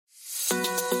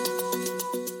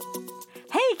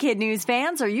Kid News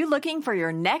fans, are you looking for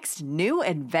your next new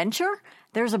adventure?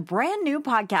 There's a brand new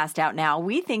podcast out now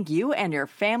we think you and your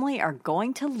family are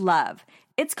going to love.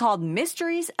 It's called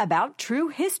Mysteries About True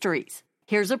Histories.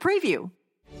 Here's a preview.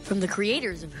 From the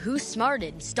creators of Who's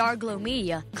Smarted, Starglow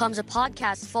Media, comes a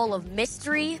podcast full of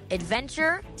mystery,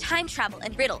 adventure, time travel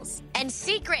and riddles, and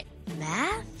secret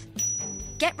math.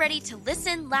 Get ready to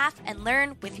listen, laugh, and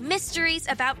learn with Mysteries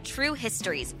About True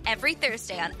Histories every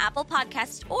Thursday on Apple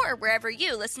Podcasts or wherever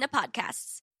you listen to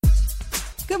podcasts.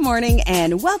 Good morning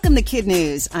and welcome to Kid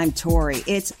News. I'm Tori.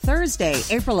 It's Thursday,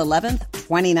 April 11th,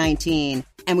 2019.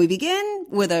 And we begin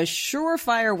with a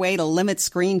surefire way to limit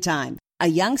screen time. A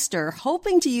youngster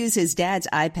hoping to use his dad's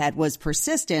iPad was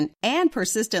persistent and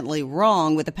persistently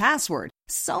wrong with the password.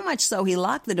 So much so he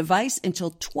locked the device until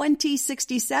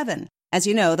 2067. As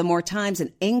you know, the more times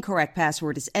an incorrect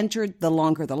password is entered, the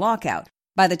longer the lockout.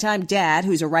 By the time Dad,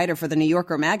 who's a writer for the New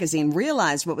Yorker magazine,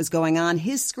 realized what was going on,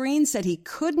 his screen said he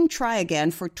couldn't try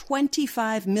again for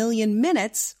 25 million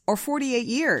minutes or 48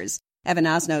 years. Evan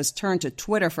Osnos turned to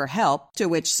Twitter for help, to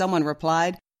which someone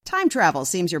replied, "Time travel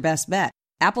seems your best bet."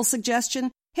 Apple's suggestion?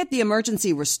 Hit the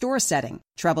emergency restore setting.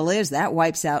 Trouble is, that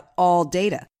wipes out all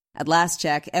data. At last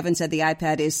check, Evan said the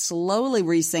iPad is slowly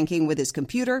resyncing with his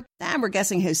computer, and we're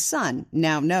guessing his son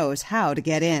now knows how to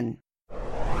get in.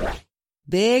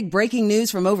 Big breaking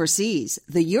news from overseas.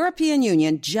 The European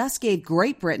Union just gave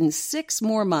Great Britain 6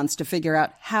 more months to figure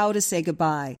out how to say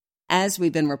goodbye. As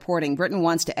we've been reporting, Britain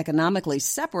wants to economically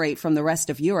separate from the rest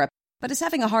of Europe, but is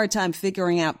having a hard time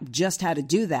figuring out just how to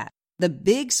do that. The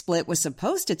big split was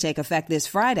supposed to take effect this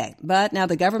Friday, but now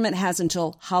the government has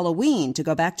until Halloween to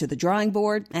go back to the drawing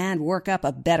board and work up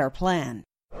a better plan.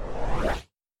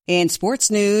 In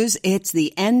sports news, it's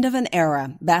the end of an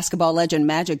era. Basketball legend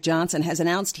Magic Johnson has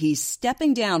announced he's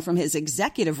stepping down from his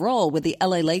executive role with the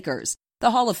LA Lakers.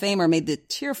 The Hall of Famer made the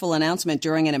tearful announcement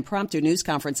during an impromptu news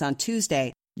conference on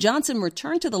Tuesday. Johnson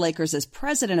returned to the Lakers as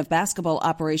president of basketball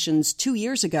operations 2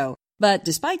 years ago. But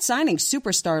despite signing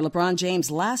superstar LeBron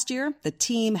James last year, the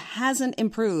team hasn't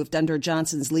improved under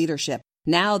Johnson's leadership.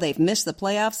 Now they've missed the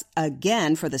playoffs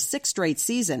again for the 6th straight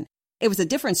season. It was a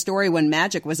different story when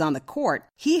Magic was on the court.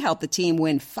 He helped the team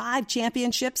win 5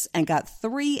 championships and got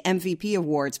 3 MVP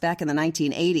awards back in the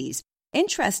 1980s.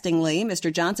 Interestingly,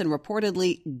 Mr. Johnson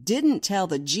reportedly didn't tell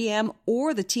the GM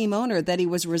or the team owner that he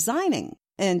was resigning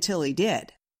until he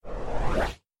did.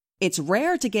 It's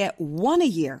rare to get 1 a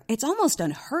year. It's almost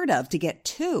unheard of to get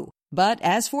 2. But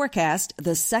as forecast,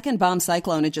 the second bomb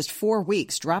cyclone in just 4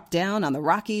 weeks dropped down on the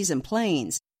Rockies and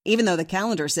Plains. Even though the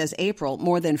calendar says April,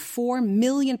 more than 4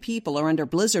 million people are under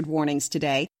blizzard warnings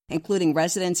today, including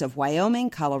residents of Wyoming,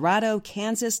 Colorado,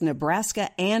 Kansas, Nebraska,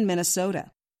 and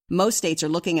Minnesota. Most states are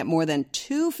looking at more than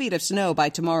 2 feet of snow by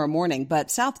tomorrow morning,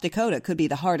 but South Dakota could be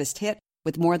the hardest hit,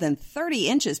 with more than 30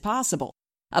 inches possible.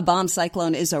 A bomb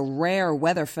cyclone is a rare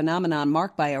weather phenomenon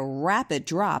marked by a rapid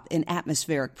drop in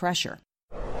atmospheric pressure.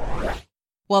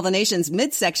 While the nation's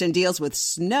midsection deals with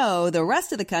snow, the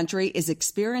rest of the country is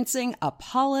experiencing a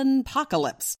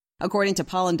pollen-pocalypse. According to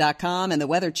Pollen.com and the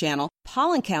Weather Channel,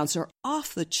 pollen counts are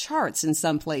off the charts in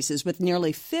some places, with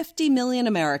nearly 50 million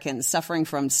Americans suffering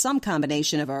from some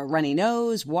combination of a runny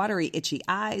nose, watery, itchy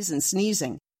eyes, and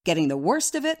sneezing. Getting the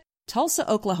worst of it? Tulsa,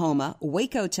 Oklahoma,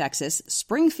 Waco, Texas,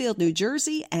 Springfield, New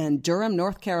Jersey, and Durham,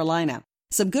 North Carolina.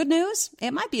 Some good news?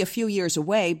 It might be a few years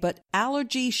away, but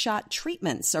allergy shot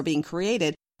treatments are being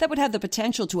created that would have the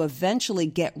potential to eventually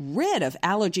get rid of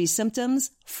allergy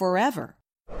symptoms forever.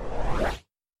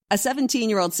 A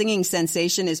 17-year-old singing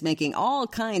sensation is making all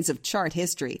kinds of chart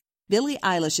history. Billie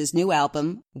Eilish's new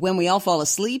album, When We All Fall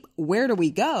Asleep, Where Do We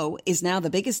Go?, is now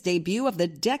the biggest debut of the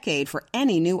decade for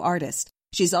any new artist.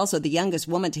 She's also the youngest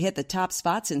woman to hit the top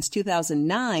spot since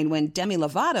 2009 when Demi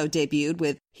Lovato debuted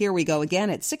with Here We Go Again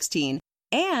at 16.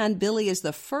 And Billie is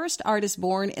the first artist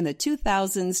born in the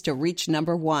 2000s to reach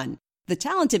number 1. The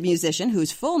talented musician,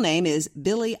 whose full name is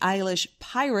Billie Eilish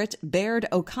Pirate Baird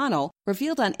O'Connell,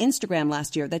 revealed on Instagram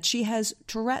last year that she has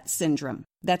Tourette syndrome.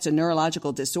 That's a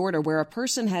neurological disorder where a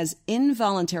person has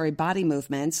involuntary body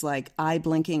movements like eye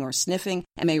blinking or sniffing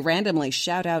and may randomly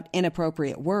shout out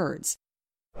inappropriate words.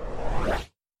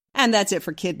 And that's it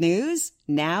for Kid News.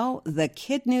 Now, the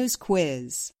Kid News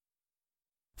quiz.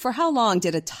 For how long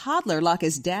did a toddler lock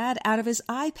his dad out of his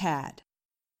iPad?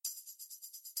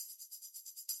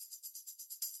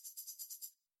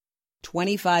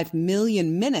 25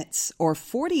 million minutes, or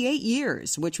 48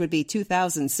 years, which would be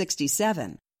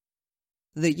 2067.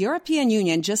 The European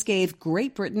Union just gave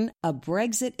Great Britain a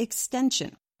Brexit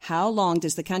extension. How long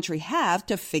does the country have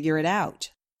to figure it out?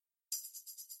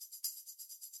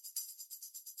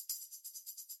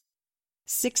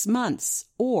 6 months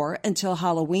or until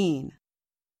Halloween.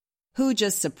 Who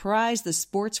just surprised the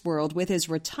sports world with his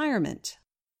retirement?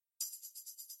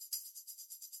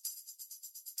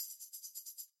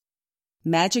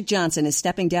 Magic Johnson is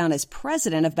stepping down as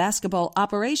president of basketball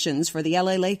operations for the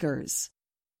LA Lakers.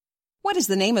 What is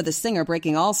the name of the singer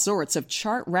breaking all sorts of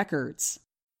chart records?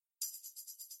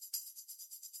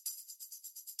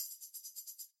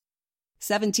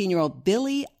 "17-year-old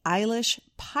Billie Eilish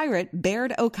pirate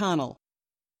Baird O'Connell."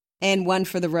 And one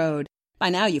for the road. By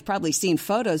now, you've probably seen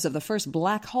photos of the first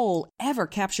black hole ever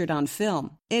captured on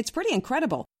film. It's pretty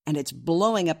incredible, and it's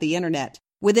blowing up the internet.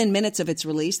 Within minutes of its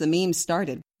release, the memes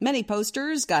started. Many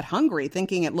posters got hungry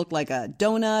thinking it looked like a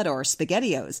donut or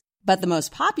SpaghettiOs. But the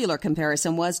most popular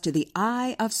comparison was to the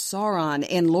Eye of Sauron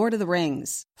in Lord of the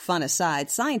Rings. Fun aside,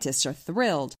 scientists are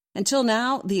thrilled. Until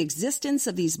now, the existence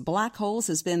of these black holes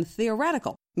has been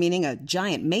theoretical, meaning a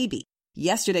giant maybe.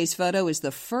 Yesterday's photo is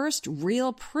the first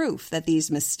real proof that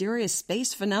these mysterious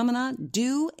space phenomena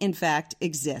do, in fact,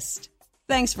 exist.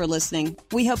 Thanks for listening.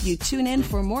 We hope you tune in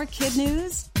for more kid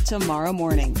news tomorrow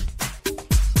morning.